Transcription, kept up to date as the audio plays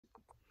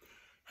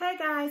Hey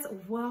guys,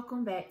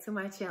 welcome back to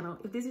my channel.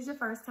 If this is your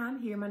first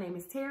time here, my name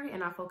is Terry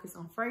and I focus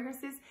on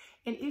fragrances.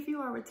 And if you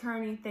are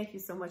returning, thank you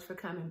so much for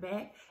coming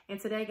back. And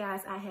today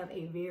guys, I have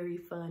a very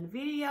fun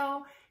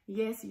video.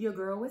 Yes, your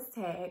girl was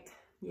tagged.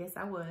 Yes,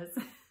 I was.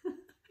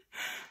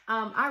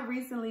 I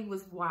recently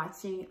was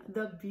watching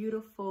the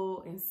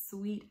beautiful and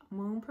sweet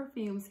Mccomb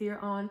Perfumes here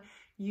on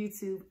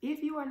YouTube.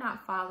 If you are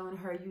not following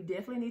her, you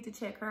definitely need to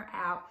check her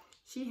out.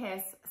 She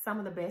has some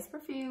of the best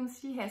perfumes.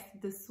 She has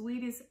the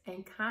sweetest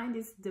and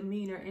kindest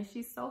demeanor, and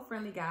she's so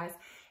friendly, guys.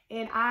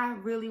 And I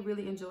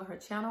really enjoy her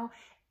channel.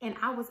 And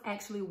I was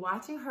actually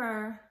watching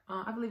her,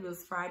 I believe it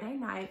was Friday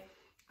night.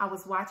 I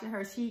was watching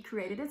her. She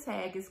created a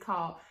tag. It's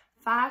called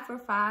 5 for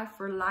 5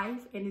 for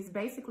Life. And it's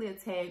basically a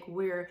tag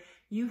where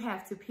you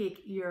have to pick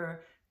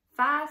your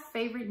 5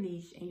 favorite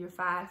niche and your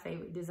 5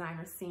 favorite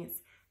designer scents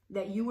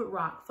that you would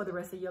rock for the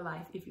rest of your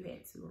life if you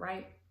had to,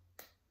 right?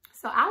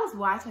 So I was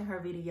watching her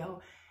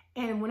video.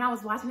 And when I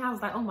was watching, I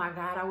was like, oh my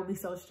God, I would be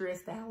so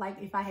stressed out. Like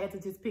if I had to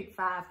just pick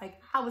 5, like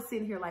I was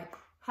sitting here like,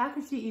 how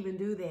could she even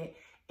do that?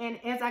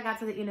 And as I got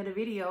to the end of the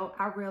video,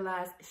 I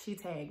realized she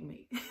tagged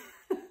me.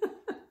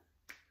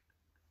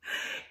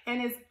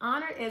 And as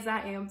honored as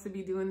I am to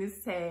be doing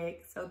this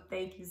tag, so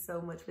thank you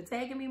so much for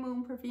tagging me,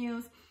 Mccomb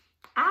Perfumes.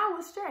 I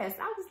was stressed.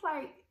 I was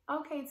like,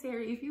 okay,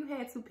 Terry, if you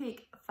had to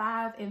pick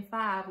 5 and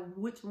 5,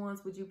 which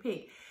ones would you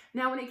pick?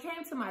 Now, when it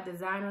came to my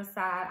designer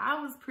side,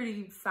 I was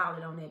pretty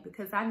solid on that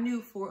because I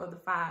knew 4 of the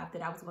 5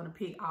 that I was going to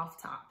pick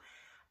off top.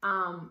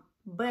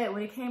 But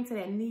when it came to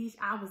that niche,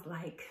 I was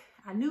like,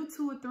 I knew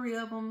 2 or 3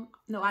 of them.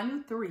 No, I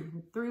knew 3.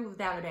 3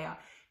 without a doubt.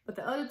 But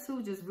the other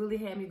 2 just really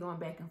had me going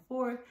back and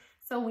forth.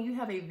 So when you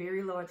have a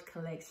very large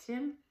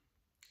collection,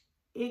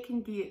 it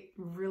can get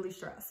really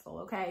stressful,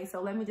 okay?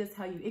 So let me just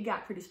tell you, it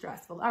got pretty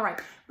stressful. All right,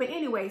 but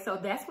anyway, so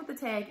that's what the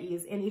tag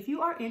is. And if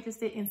you are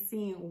interested in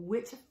seeing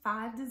which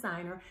 5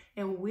 designer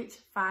and which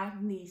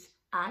 5 niche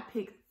I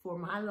picked for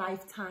my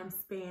lifetime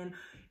span,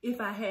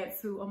 if I had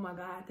to, oh my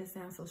God, that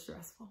sounds so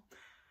stressful,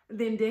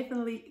 then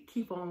definitely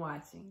keep on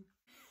watching.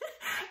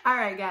 All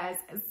right, guys,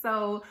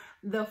 so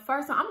the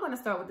first one, I'm going to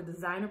start with the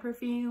designer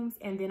perfumes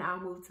and then I'll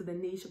move to the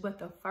niche. But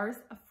the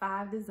first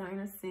 5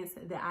 designer scents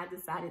that I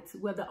decided to,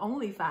 well, the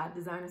only 5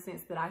 designer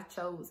scents that I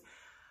chose,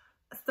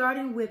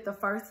 starting with the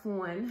first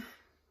one,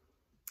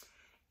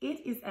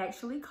 it is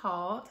actually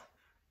called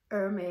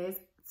Hermes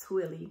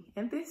Twilly.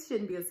 And this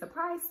shouldn't be a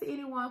surprise to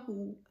anyone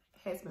who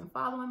has been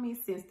following me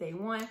since day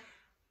one.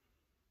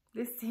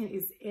 This scent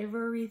is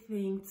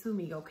everything to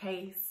me,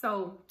 okay?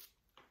 So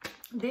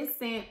this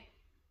scent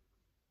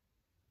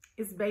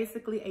is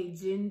basically a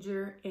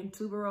ginger and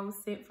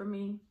tuberose scent for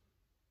me.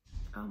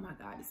 Oh my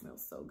God, it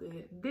smells so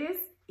good. This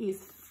is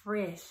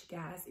fresh,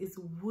 guys. It's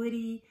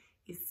woody,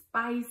 it's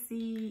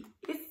spicy.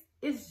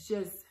 It's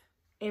just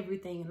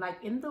everything.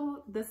 Like in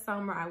the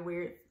summer, I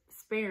wear it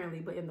sparingly,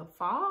 but in the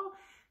fall,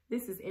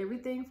 this is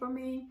everything for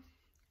me.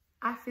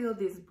 I feel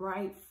this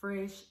bright,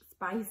 fresh,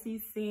 spicy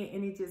scent,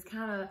 and it just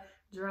kind of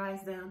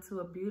dries down to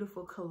a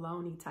beautiful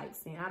cologne type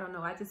scent. I don't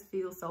know. I just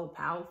feel so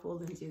powerful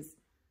and just,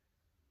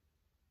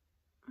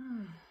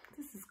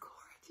 this is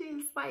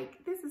gorgeous.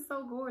 Like, this is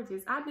so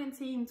gorgeous. I've been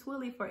Team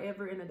Twilly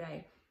forever and a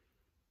day,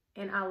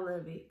 and I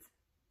love it.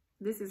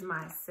 This is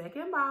my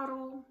second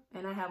bottle,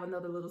 and I have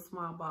another little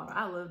small bottle.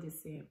 I love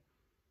this scent.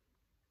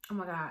 Oh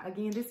my God.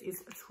 Again, this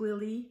is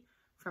Twilly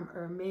from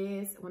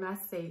Hermes. When I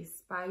say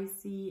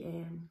spicy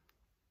and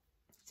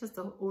just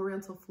an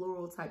oriental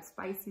floral type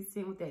spicy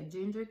scent with that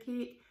ginger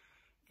kick,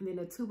 and then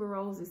the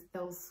tuberose is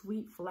those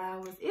sweet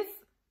flowers. It's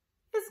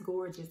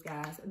gorgeous,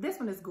 guys. This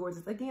one is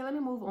gorgeous. Again, let me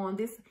move on.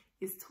 This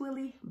is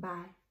Twilly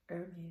by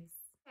Hermes.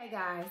 Hey,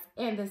 guys.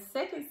 And the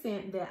second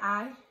scent that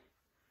I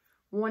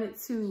wanted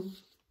to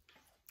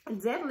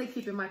definitely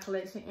keep in my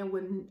collection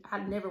and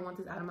I'd never want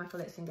this out of my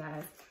collection,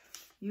 guys.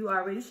 You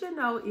already should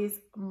know is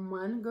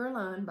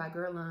Mccomb by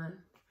Guerlain.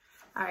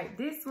 All right,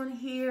 this one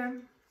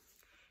here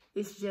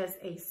is just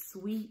a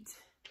sweet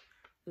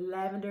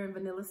lavender and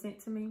vanilla scent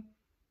to me.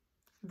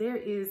 There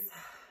is...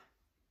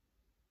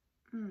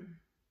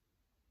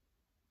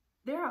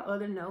 there are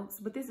other notes,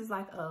 but this is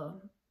like a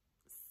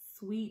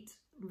sweet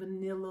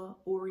vanilla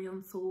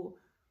oriental.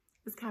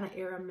 It's kind of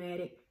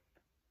aromatic.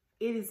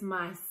 It is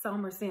my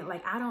summer scent.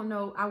 Like, I don't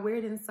know. I wear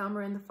it in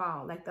summer and the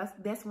fall. Like,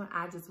 that's when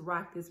I just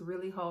rock this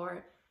really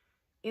hard.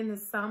 In the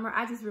summer,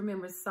 I just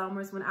remember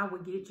summers when I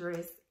would get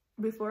dressed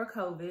before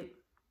COVID.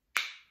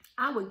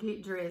 I would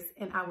get dressed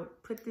and I would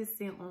put this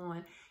scent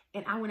on.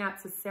 And I went out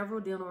to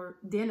several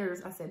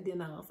dinners. I said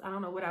dinners. I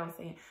don't know what I was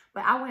saying.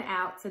 But I went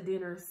out to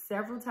dinner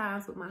several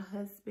times with my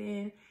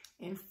husband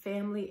and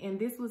family. And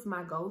this was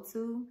my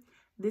go-to.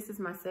 This is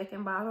my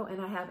second bottle.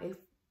 And I have a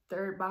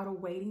 3rd bottle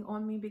waiting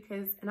on me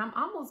and I'm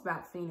almost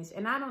about finished.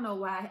 And I don't know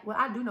why. Well,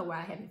 I do know why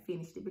I haven't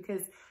finished it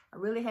because I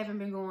really haven't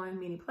been going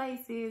many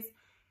places.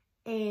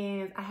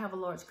 And I have a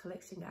large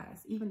collection,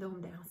 guys, even though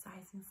I'm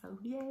downsizing. So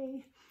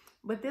yay.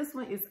 But this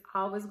one is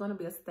always going to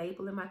be a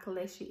staple in my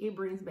collection. It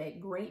brings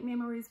back great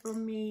memories for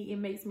me. It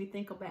makes me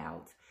think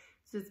about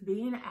just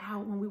being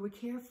out when we were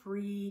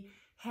carefree,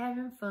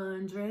 having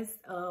fun, dressed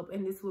up.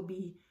 And this will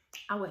be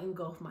I would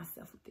engulf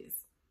myself with this.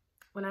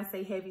 When I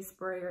say heavy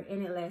sprayer,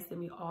 and it lasted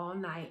me all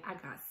night. I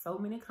got so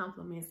many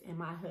compliments, and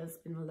my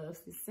husband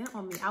loves this scent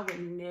on me. I would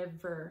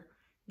never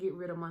get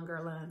rid of my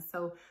Guerlain.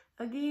 So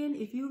again,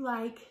 if you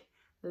like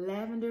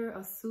lavender,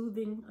 a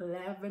soothing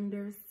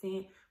lavender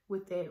scent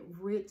with that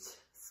rich,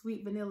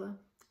 sweet vanilla,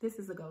 this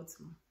is a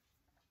go-to.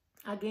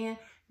 Again,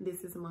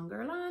 this is Mon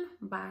Guerlain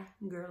by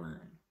Guerlain.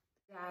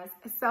 Guys,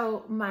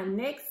 so my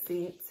next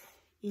scent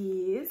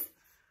is,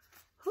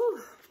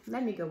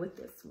 let me go with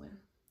this one.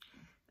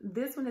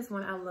 This one is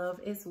one I love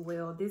as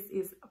well. This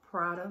is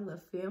Prada La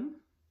Femme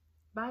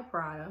by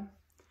Prada.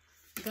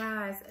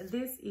 Guys,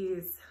 this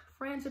is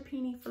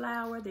frangipani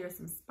flower. There's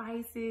some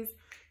spices.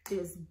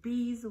 There's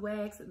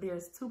beeswax.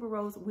 There's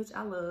tuberose, which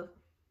I love.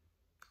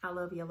 I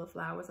love yellow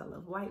flowers. I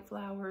love white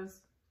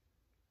flowers.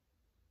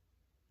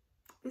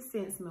 This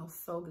scent smells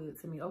so good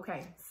to me.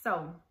 Okay,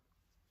 so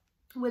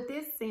with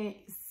this scent,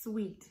 it's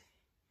sweet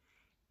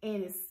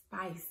and it's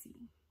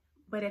spicy.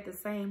 But at the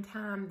same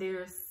time,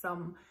 there's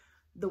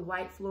the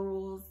white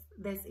florals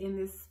that's in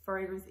this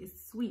fragrance is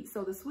sweet.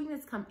 So the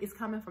sweetness is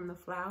coming from the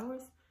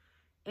flowers.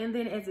 And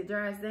then as it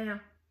dries down,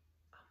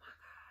 oh my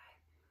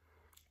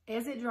God.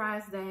 As it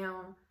dries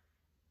down,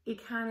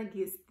 it kind of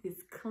gets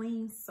this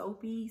clean,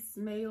 soapy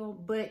smell,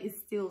 but it's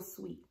still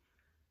sweet.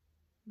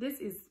 This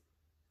is,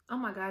 oh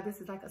my God, this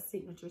is like a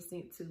signature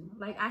scent too.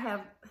 Like I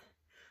have,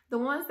 the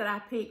ones that I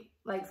pick,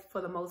 like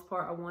for the most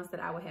part, are ones that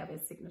I would have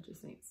as signature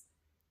scents.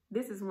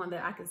 This is one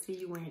that I can see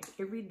you wearing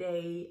every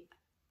day,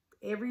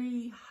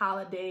 every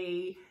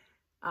holiday,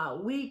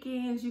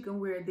 weekends. You can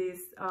wear this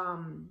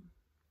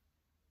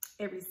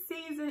every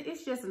season.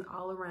 It's just an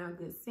all-around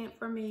good scent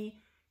for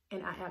me,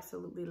 and I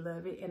absolutely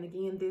love it. And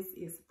again, this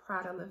is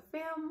Prada La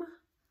Femme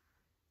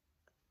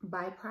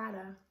by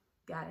Prada.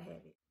 Gotta have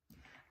it.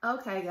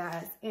 Okay,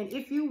 guys, and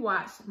if you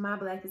watch my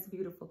Black is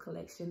Beautiful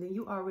collection, then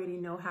you already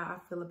know how I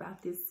feel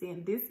about this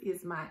scent. This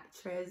is my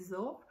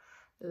Trésor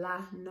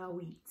La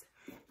Nuit.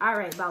 All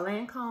right, by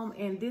Lancôme,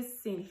 and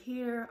this scent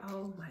here,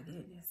 oh my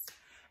goodness.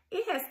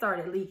 It has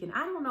started leaking. I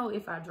don't know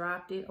if I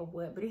dropped it or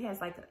what, but it has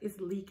it's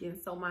leaking.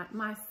 So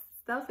my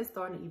stuff is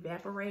starting to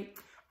evaporate.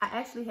 I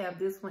actually have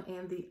this one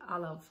and the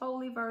Olive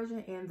Foley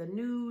version and the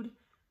nude,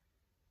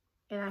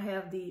 and I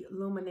have the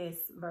luminous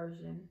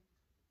version.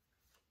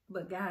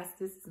 But guys,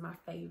 this is my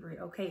favorite,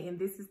 okay? And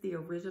this is the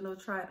original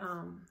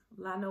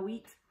La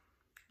Nuit.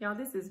 Y'all,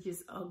 this is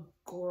just a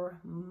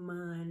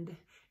gourmand.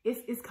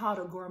 It's called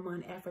a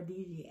gourmand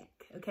aphrodisiac,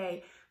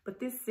 okay? But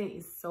this scent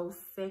is so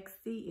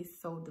sexy.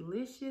 It's so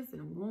delicious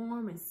and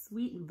warm and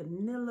sweet and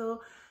vanilla.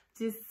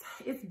 Just,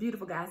 it's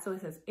beautiful, guys. So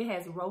it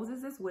has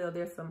roses as well.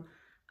 There's some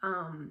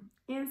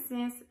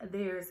incense.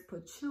 There's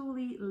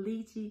patchouli,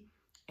 lychee,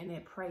 and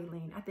that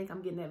praline. I think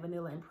I'm getting that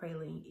vanilla and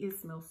praline. It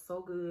smells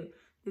so good.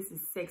 This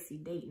is sexy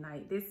date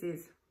night. This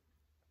is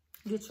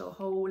get your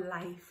whole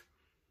life.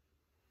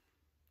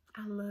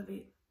 I love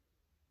it.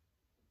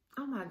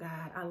 Oh my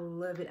God, I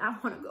love it. I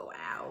want to go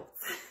out.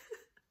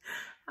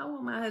 I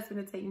want my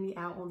husband to take me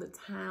out on the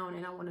town,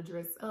 and I want to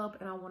dress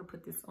up, and I want to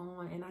put this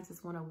on, and I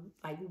just want to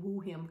like woo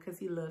him because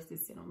he loves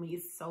this scent on me.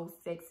 It's so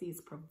sexy.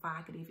 It's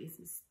provocative. It's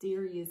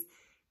mysterious.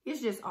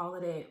 It's just all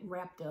of that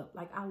wrapped up.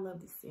 Like, I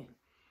love this scent.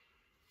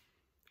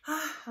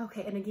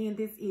 Okay, and again,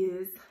 this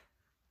is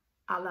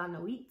La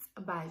Nuit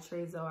by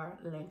Trésor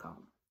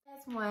Lancôme.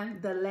 That's one.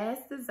 The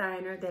last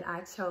designer that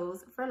I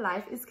chose for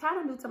life is kind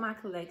of new to my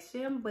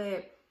collection,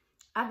 but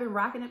I've been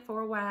rocking it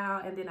for a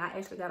while, and then I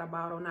actually got a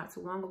bottle not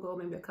too long ago,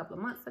 maybe a couple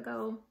of months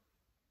ago.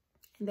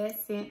 And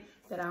that scent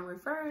that I'm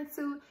referring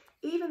to,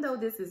 even though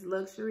this is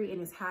luxury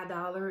and it's high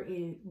dollar,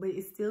 but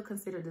it's still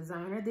considered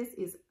designer, this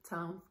is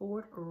Tom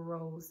Ford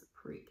Rose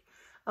Prick.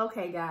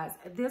 Okay, guys,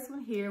 this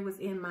one here was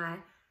in my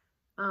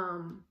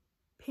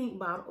pink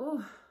bottle.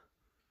 Ooh.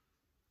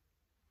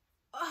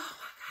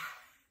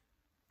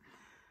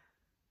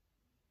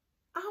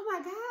 Oh my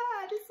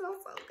God, it smells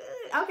so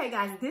good. Okay,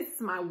 guys, this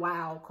is my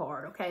wild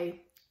card,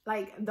 okay?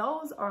 Like,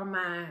 those are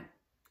my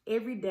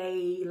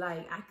everyday,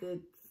 like, I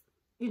could,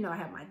 you know, I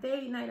have my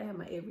date night, I have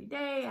my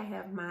everyday, I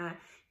have my,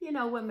 you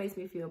know, what makes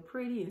me feel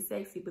pretty and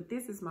sexy. But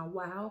this is my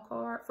wild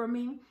card for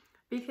me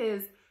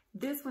because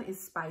this one is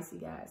spicy,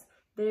 guys.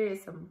 There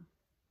is some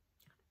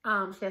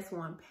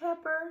Szechuan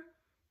pepper.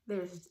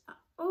 There's,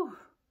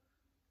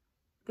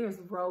 there's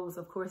rose,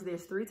 of course.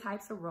 There's 3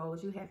 types of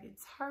rose. You have your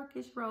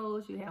Turkish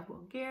rose, you have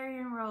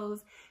Bulgarian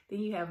rose, then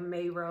you have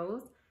May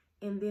rose,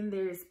 and then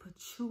there's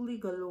patchouli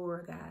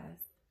galore, guys.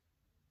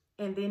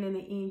 And then in the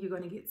end, you're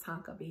going to get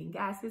tonka bean.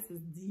 Guys, this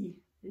is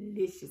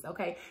delicious,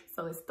 okay?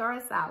 So it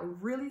starts out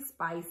really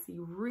spicy,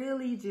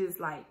 really just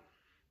like,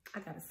 I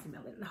got to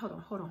smell it. Hold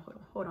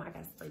on. I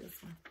got to spray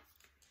this one.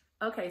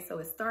 Okay, so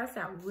it starts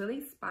out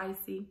really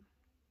spicy,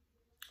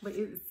 but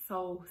it is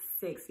so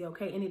sexy,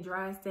 okay? And it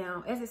dries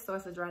down. As it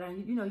starts to dry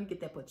down, you know, you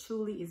get that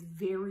patchouli. It's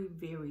very,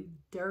 very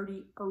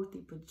dirty, earthy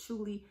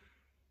patchouli.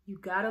 You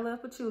gotta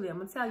love patchouli. I'm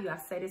gonna tell you, I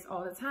say this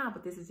all the time,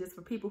 but this is just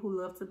for people who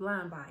love to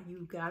blind buy.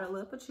 You gotta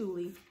love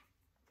patchouli.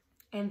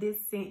 And this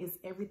scent is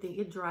everything.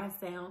 It dries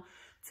down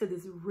to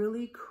this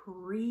really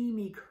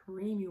creamy,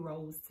 creamy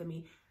rose to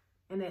me.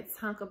 and that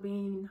tonka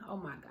bean. Oh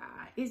my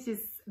God. It's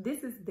just,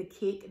 this is the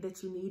kick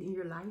that you need in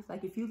your life.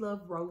 Like if you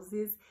love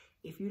roses,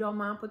 if you don't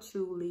mind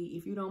patchouli,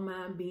 if you don't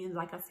mind being,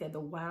 like I said, the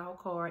wild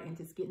card and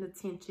just getting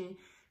attention,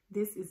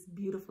 this is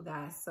beautiful,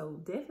 guys. So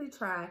definitely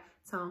try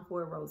Tom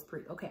Ford Rose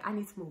Prick. Okay, I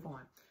need to move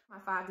on. My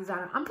 5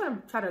 designer. I'm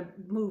gonna try to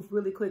move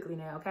really quickly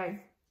now,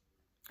 okay?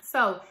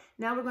 So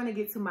now we're gonna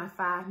get to my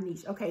 5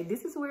 niche. Okay,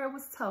 this is where it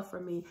was tough for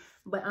me,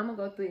 but I'm gonna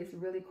go through this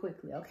really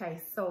quickly.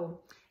 Okay,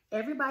 so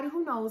everybody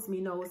who knows me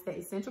knows that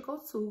Essential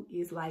Co 2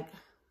 is like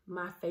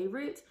my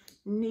favorite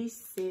niche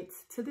scent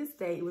to this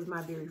day. It was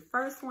my very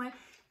first one.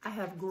 I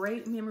have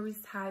great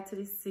memories tied to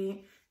this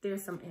scent.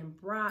 There's some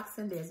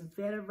Ambroxan, there's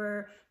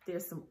Vetiver,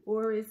 there's some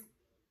Orris,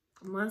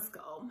 Musk,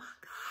 oh my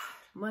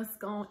God,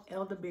 Muscone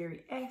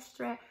Elderberry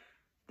Extract.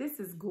 This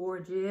is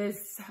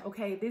gorgeous,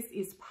 okay? This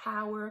is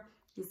power,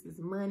 this is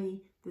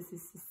money, this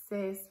is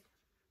success.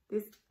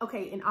 This,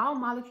 okay, and all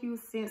molecule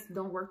scents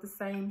don't work the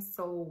same,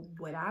 so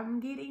what I'm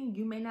getting,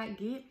 you may not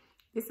get.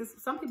 This is,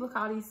 some people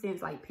call these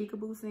scents like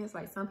peekaboo scents,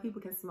 like some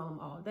people can smell them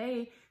all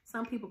day.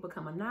 Some people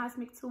become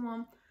anosmic to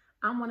them.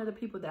 I'm one of the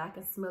people that I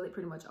can smell it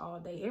pretty much all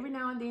day. Every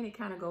now and then it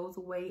kind of goes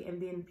away,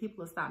 and then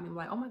people will stop me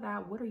like, oh my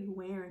God, what are you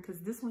wearing? Because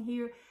this one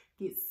here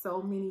gets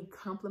so many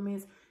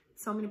compliments.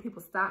 So many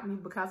people stop me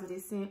because of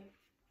this scent.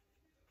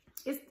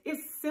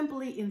 It's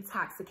simply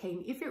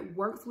intoxicating. If it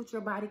works with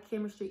your body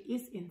chemistry,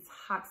 it's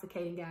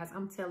intoxicating, guys.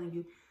 I'm telling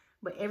you.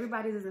 But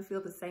everybody doesn't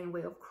feel the same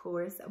way, of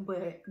course.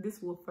 But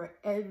this will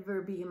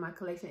forever be in my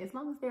collection. As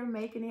long as they're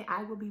making it,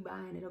 I will be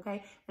buying it,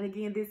 okay? And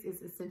again, this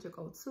is Essential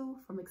Co 2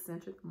 from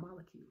Eccentric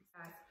Molecules.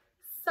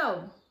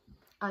 So,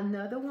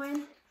 another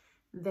one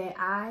that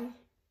I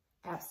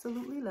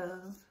absolutely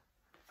love.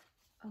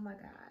 Oh my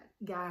God.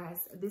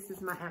 Guys, this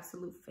is my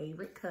absolute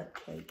favorite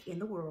cupcake in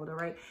the world, all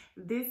right?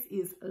 This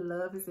is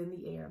Love is in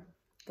the Air.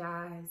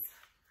 Guys.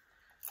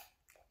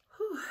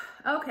 Whew.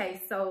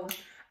 Okay, so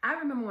I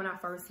remember when I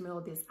first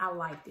smelled this, I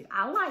liked it.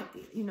 I liked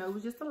it. You know, it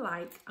was just a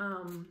like.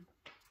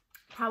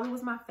 Probably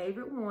was my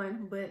favorite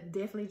one, but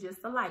definitely just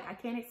a like. I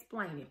can't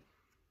explain it.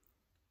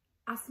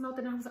 I smelled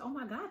it and I was like, oh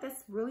my God,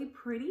 that's really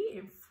pretty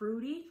and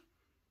fruity.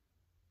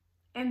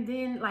 And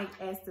then, like,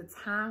 as the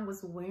time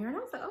was wearing, I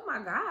was like, oh my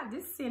God,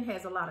 this scent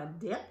has a lot of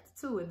depth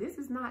to it. This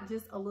is not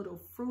just a little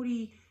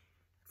fruity,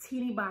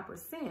 teeny bopper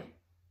scent.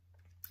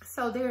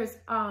 So there's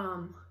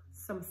some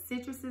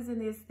citruses in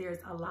this. There's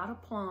a lot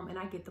of plum, and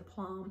I get the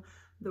plum,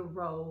 the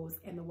rose,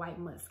 and the white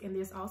musk. And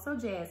there's also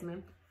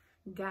jasmine.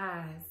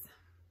 Guys,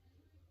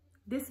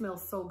 this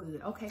smells so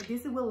good. Okay,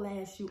 this will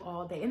last you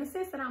all day. In the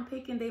sense that I'm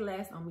picking, they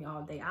last on me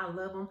all day. I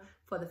love them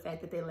for the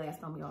fact that they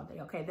last on me all day.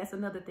 Okay, that's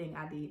another thing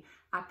I did.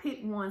 I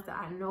picked ones that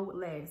I know would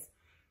last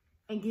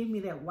and give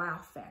me that wow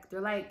factor.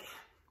 Like,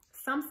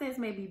 some scents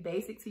may be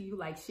basic to you,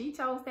 like she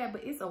chose that,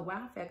 but it's a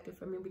wow factor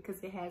for me because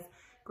it has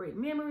great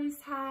memories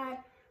tied.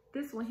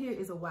 This one here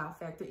is a wow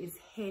factor. It's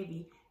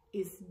heavy.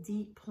 It's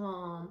deep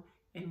plum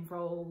and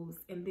rose.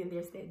 And then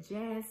there's that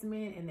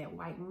jasmine and that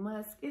white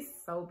musk. It's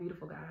so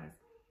beautiful, guys.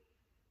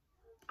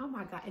 Oh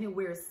my God, and it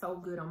wears so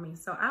good on me.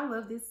 So I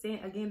love this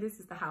scent. Again, this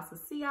is the House of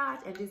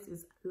Sillage, and this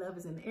is Love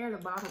is in the Air. The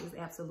bottle is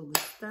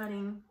absolutely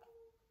stunning.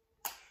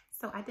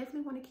 So I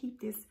definitely want to keep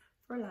this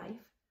for life.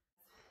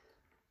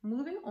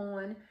 Moving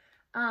on,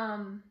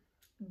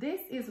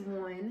 this is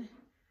one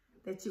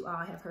that you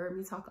all have heard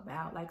me talk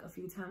about like a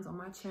few times on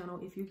my channel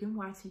if you've been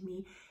watching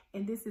me.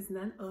 And this is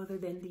none other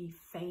than the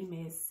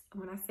famous,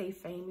 when I say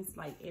famous,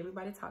 like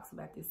everybody talks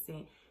about this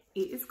scent.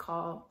 It is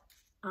called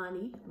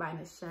Honey by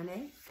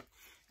Nashane.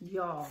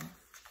 Y'all,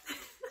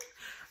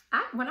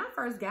 when I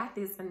first got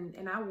this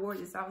and I wore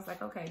this, I was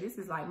like, okay, this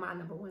is like my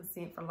 #1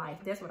 scent for life.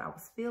 That's what I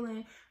was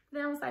feeling. But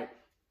then I was like,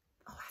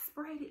 oh, I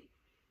sprayed it.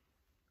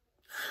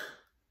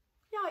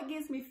 Y'all, it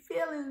gives me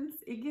feelings.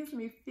 It gives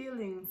me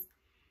feelings.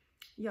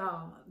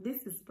 Y'all,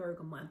 this is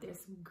bergamot. There's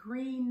some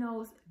green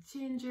notes,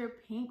 ginger,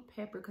 pink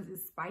pepper, because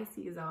it's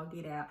spicy as all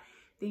get out.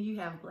 Then you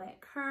have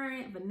black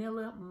currant,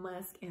 vanilla,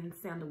 musk, and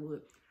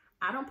sandalwood.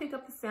 I don't pick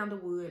up the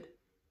sandalwood,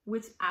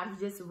 which I've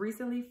just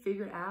recently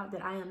figured out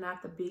that I am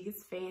not the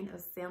biggest fan of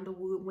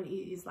sandalwood when it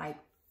is like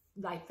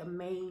the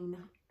main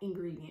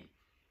ingredient.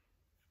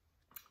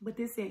 But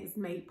this scent is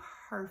made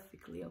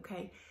perfectly,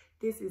 okay?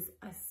 This is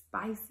a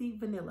spicy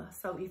vanilla.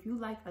 So if you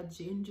like a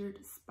gingered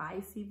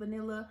spicy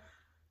vanilla,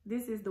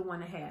 this is the one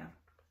to have.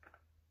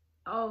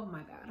 Oh my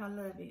God, I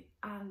love it.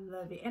 I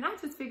love it. And I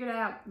just figured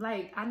out,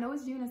 like, I know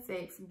it's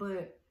unisex,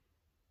 but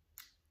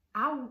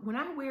when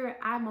I wear it,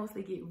 I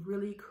mostly get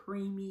really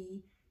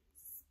creamy,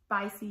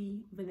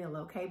 spicy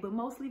vanilla, okay? But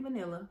mostly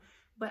vanilla.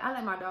 But I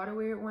let my daughter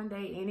wear it one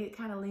day, and it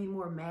kind of leaned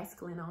more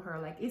masculine on her.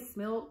 Like, it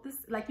smelled this,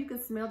 like you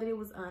could smell that it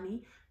was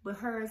honey, but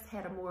hers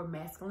had a more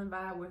masculine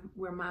vibe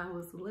where mine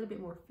was a little bit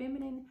more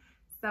feminine.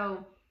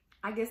 So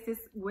I guess this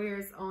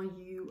wears on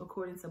you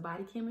according to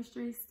body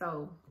chemistry.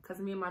 So, because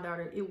me and my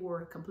daughter, it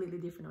wore completely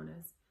different on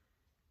us.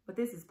 But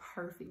this is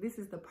perfect. This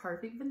is the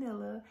perfect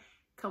vanilla.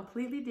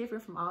 Completely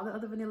different from all the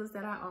other vanillas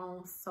that I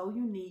own. So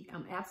unique.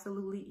 I'm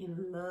absolutely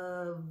in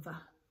love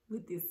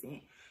with this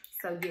scent.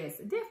 So yes,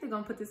 definitely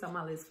gonna put this on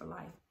my list for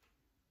life.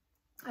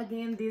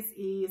 Again, this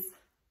is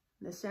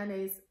the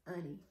Shanae's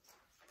Honey.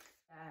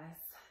 Guys,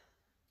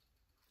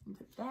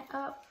 put that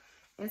up.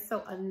 And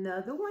so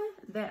another one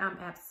that I'm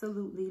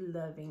absolutely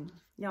loving.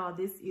 Y'all,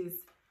 this is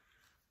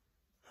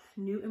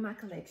new in my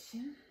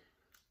collection.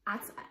 I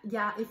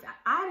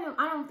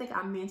don't think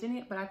I mentioned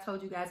it, but I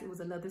told you guys it was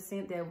another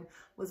scent that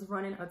was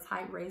running a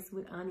tight race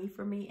with Honey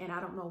for me. And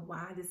I don't know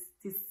why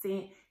this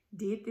scent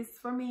did this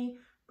for me,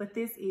 but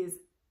this is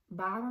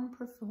Byron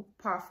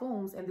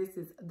Parfums, and this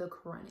is the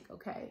Chronic,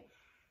 okay?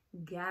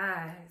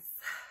 Guys,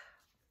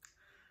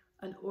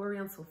 an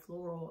oriental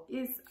floral.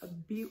 It's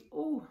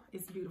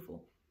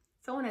beautiful.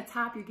 So on the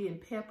top, you're getting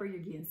pepper, you're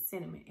getting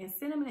cinnamon. And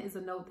cinnamon is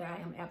a note that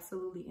I am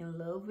absolutely in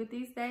love with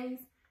these days.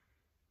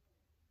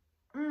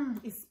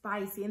 It's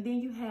spicy. And then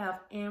you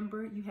have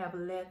amber, you have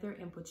leather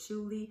and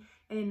patchouli.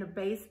 And in the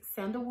base,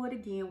 sandalwood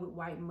again with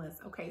white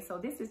musk. Okay, so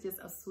this is just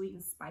a sweet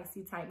and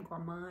spicy type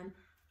gourmand.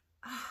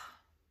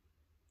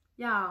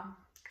 Y'all,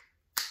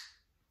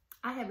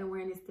 I have been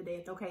wearing this to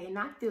death, okay? And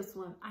not this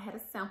one. I had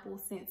a sample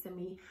sent to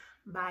me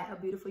by a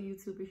beautiful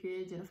YouTuber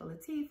here, Jennifer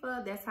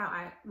Latifa. That's how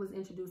I was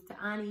introduced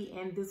to Ani,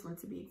 and this one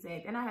to be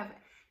exact. And I have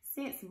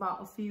since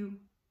bought a few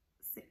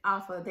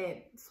off of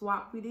that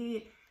swap we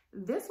did.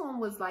 This one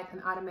was like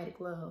an automatic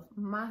love.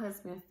 My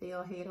husband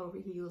fell head over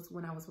heels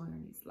when I was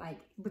wearing this.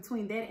 Like,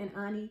 between that and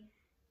Ani,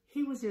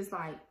 he was just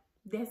like,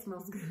 that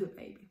smells good,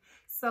 baby.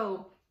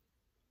 So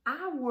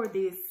I wore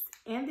this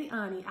and the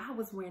Ani. I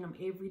was wearing them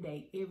every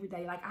day.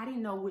 Like, I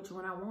didn't know which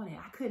one I wanted.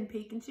 I couldn't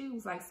pick and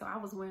choose. Like, so I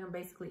was wearing them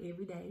basically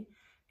every day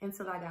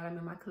until I got them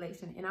in my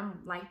collection. And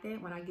I'm like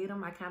that. When I get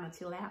them, I kind of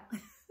chill out.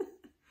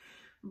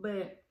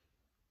 But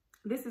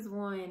this is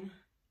one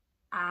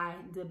I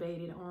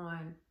debated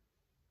on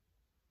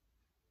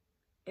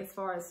as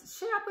far as,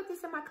 should I put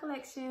this in my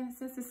collection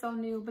since it's so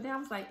new? But then I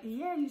was like,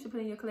 yeah, you should put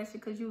it in your collection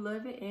because you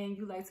love it and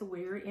you like to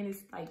wear it. And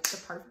it's like the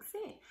perfect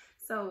scent.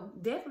 So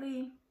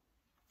definitely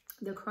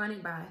the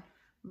Chronic by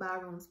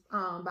Byron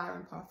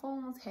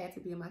Parfums had to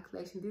be in my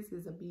collection. This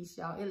is a beast,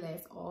 y'all. It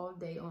lasts all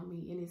day on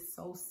me, and it's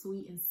so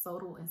sweet and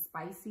subtle and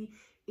spicy.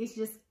 It's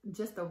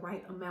just the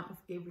right amount of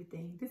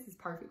everything. This is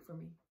perfect for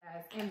me,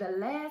 guys. And the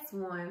last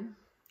one,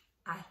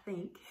 I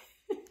think,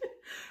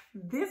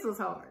 this was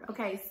hard.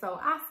 Okay, so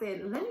I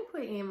said, let me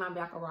put in my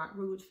Baccarat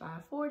Rouge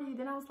 540.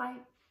 Then I was like,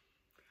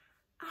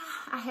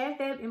 I had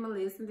that in my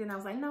list, and then I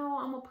was like, no,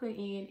 I'm gonna put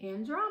in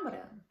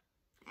Andromeda.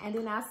 And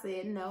then I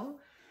said no.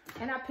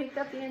 And I picked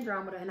up the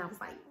Andromeda, and I was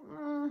like,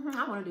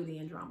 I want to do the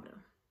Andromeda.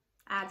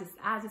 I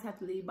just have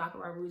to leave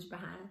Baccarat Rouge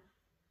behind.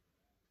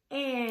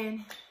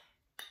 And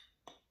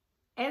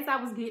as I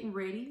was getting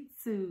ready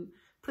to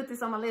put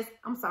this on my list,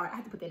 I'm sorry, I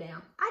had to put that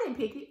down. I didn't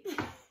pick it.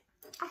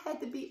 I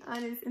had to be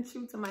honest and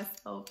true to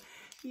myself.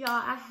 Y'all,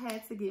 I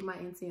had to get my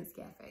Intense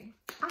Cafe.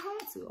 I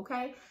had to,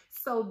 okay?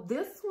 So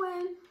this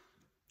one,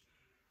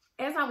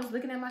 as I was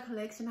looking at my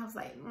collection, I was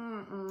like,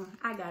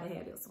 I gotta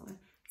have this one.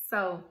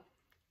 So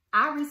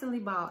I recently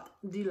bought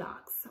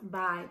Deluxe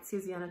by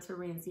Tiziana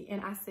Terenzi,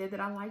 and I said that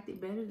I liked it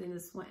better than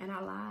this one, and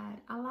I lied.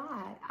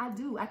 I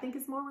do. I think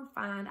it's more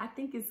refined. I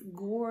think it's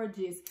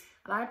gorgeous.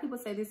 A lot of people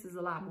say this is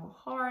a lot more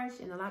harsh,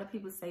 and a lot of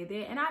people say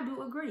that, and I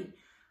do agree.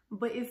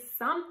 But it's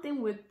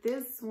something with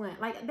this one.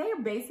 Like, they're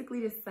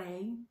basically the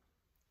same,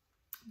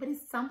 but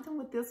it's something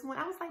with this one.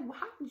 I was like, well,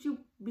 how could you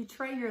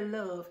betray your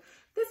love?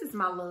 This is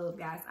my love,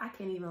 guys. I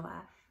can't even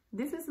lie.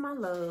 This is my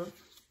love,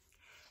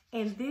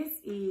 and this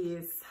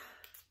is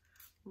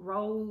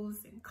rose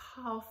and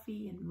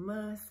coffee and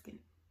musk and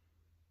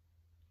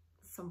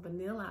some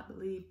vanilla, I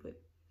believe. But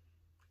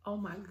oh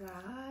my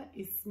God,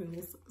 it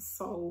smells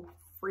so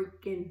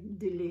freaking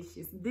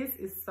delicious. This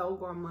is so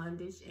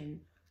gourmandish, and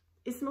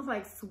it smells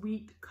like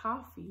sweet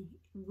coffee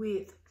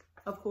with,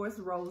 of course,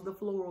 rose, the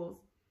florals.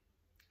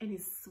 And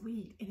it's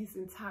sweet and it's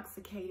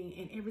intoxicating.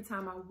 And every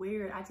time I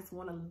wear it, I just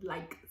want to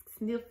like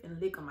sniff and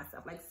lick on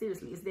myself. Like,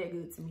 seriously, it's that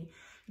good to me.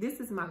 This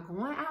is my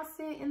going out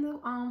scent in the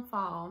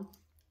fall.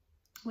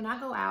 When I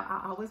go out,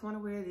 I always want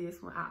to wear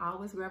this one. I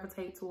always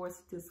gravitate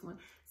towards this one.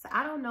 So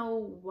I don't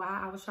know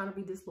why I was trying to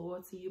be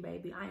disloyal to you,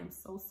 baby. I am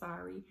so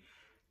sorry.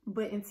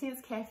 But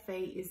Intense Cafe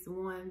is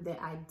one that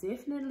I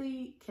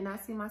definitely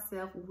cannot see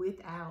myself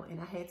without.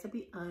 And I had to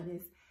be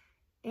honest.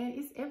 And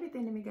it's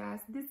everything to me, guys.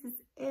 This is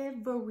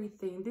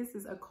everything. This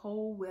is a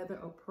cold weather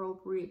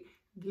appropriate.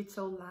 Get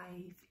your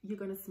life. You're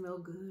going to smell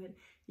good.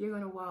 You're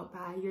going to walk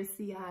by. Your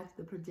see eyes,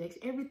 the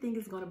projection. Everything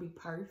is going to be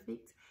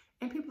perfect.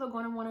 And people are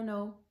going to want to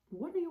know,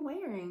 what are you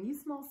wearing? You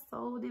smell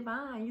so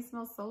divine. You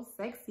smell so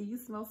sexy. You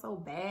smell so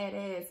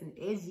badass and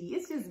edgy.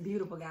 It's just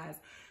beautiful, guys.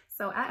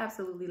 So I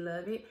absolutely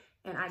love it.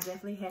 And I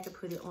definitely had to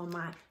put it on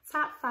my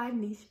top 5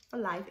 niche for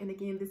life. And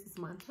again, this is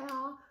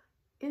Montel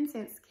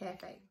Intense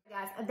Cafe.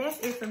 Guys, that's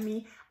it for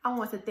me. I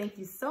want to thank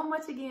you so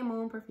much again,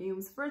 Moon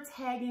Perfumes, for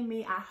tagging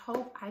me. I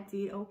hope I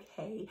did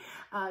okay.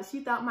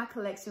 She thought my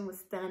collection was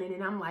stunning,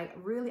 and I'm like,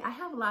 really? I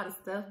have a lot of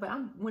stuff, but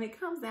when it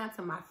comes down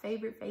to my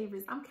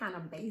favorites, I'm kind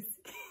of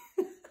basic.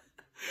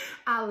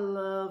 I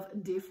love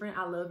different.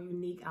 I love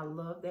unique. I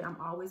love that I'm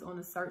always on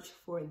the search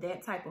for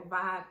that type of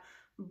vibe.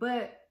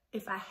 But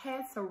if I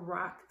had to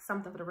rock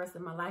something for the rest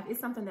of my life, it's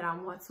something that I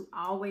want to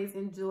always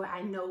enjoy.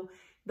 I know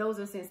those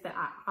are scents that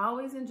I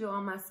always enjoy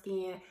on my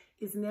skin.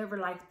 It's never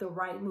like the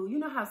right mood. You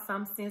know how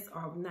some scents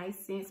are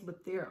nice scents,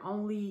 but they're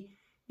only,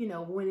 you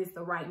know, when it's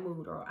the right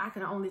mood, or I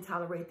can only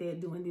tolerate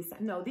that doing this.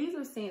 No, these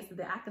are scents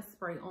that I can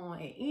spray on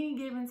at any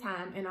given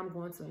time and I'm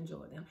going to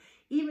enjoy them.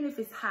 Even if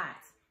it's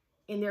hot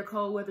and they're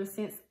cold weather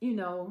scents, you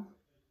know,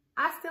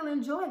 I still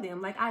enjoy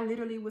them. Like I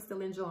literally would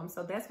still enjoy them.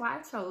 So that's why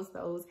I chose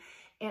those.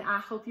 And I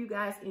hope you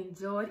guys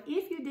enjoyed.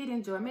 If you did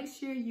enjoy, make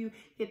sure you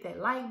hit that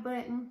like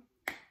button.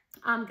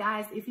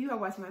 Guys, if you are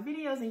watching my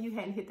videos and you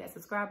hadn't hit that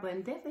subscribe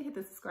button, definitely hit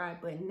the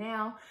subscribe button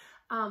now.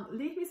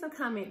 Leave me some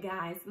comment,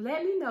 guys.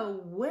 Let me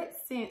know what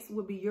scents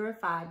would be your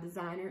 5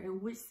 designer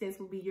and which scents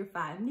would be your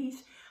 5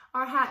 niche,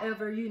 or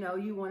however, you know,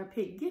 you want to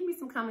pick. Give me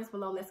some comments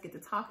below. Let's get to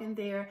talking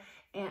there.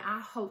 And I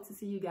hope to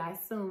see you guys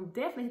soon.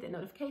 Definitely hit that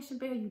notification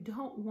bell. You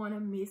don't want to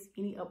miss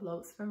any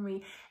uploads from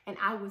me. And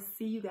I will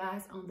see you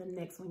guys on the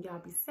next one. Y'all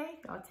be safe.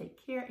 Y'all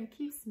take care and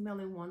keep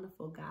smelling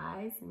wonderful,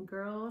 guys and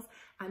girls.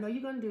 I know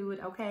you're going to do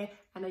it, okay?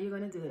 I know you're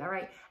going to do it, all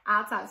right?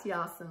 I'll talk to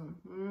y'all soon.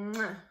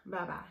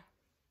 Bye-bye.